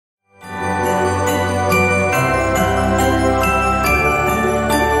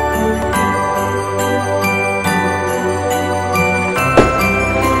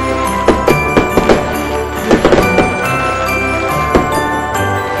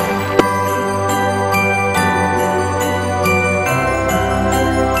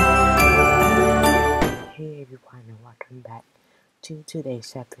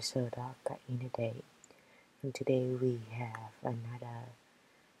today's episode of Back in a Day. And today we have another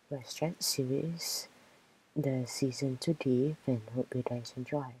restaurant series, the season 2 deep, and hope you guys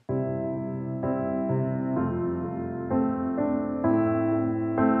enjoy.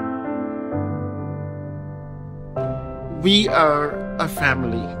 We are a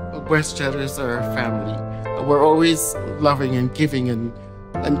family. WestJetters are a family. We're always loving and giving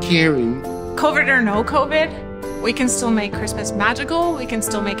and caring. COVID or no COVID, we can still make Christmas magical. We can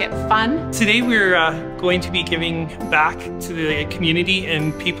still make it fun. Today we're going to be giving back to the community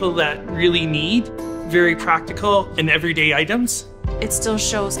and people that really need very practical and everyday items. It still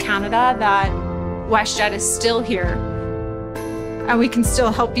shows Canada that WestJet is still here and we can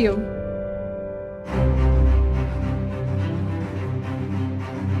still help you.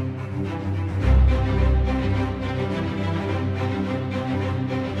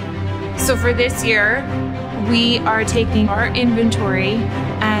 So for this year, we are taking our inventory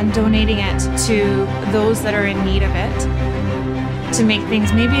and donating it to those that are in need of it to make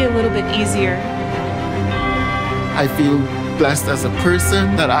things maybe a little bit easier. I feel blessed as a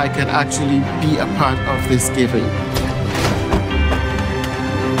person that I can actually be a part of this giving.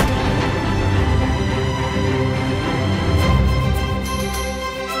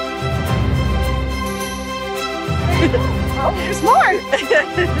 Oh, there's more!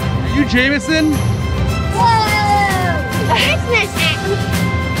 Are you Jameson? Whoa! Christmas hat!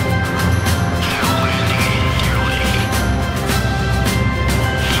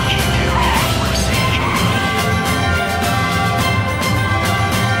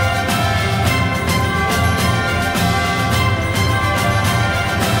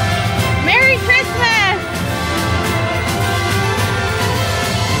 Merry Christmas!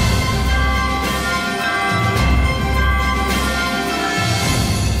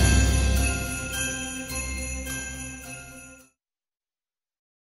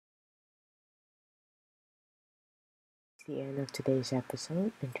 It's the end of today's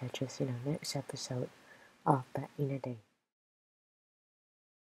episode, and catch us in our next episode of Back in a Day.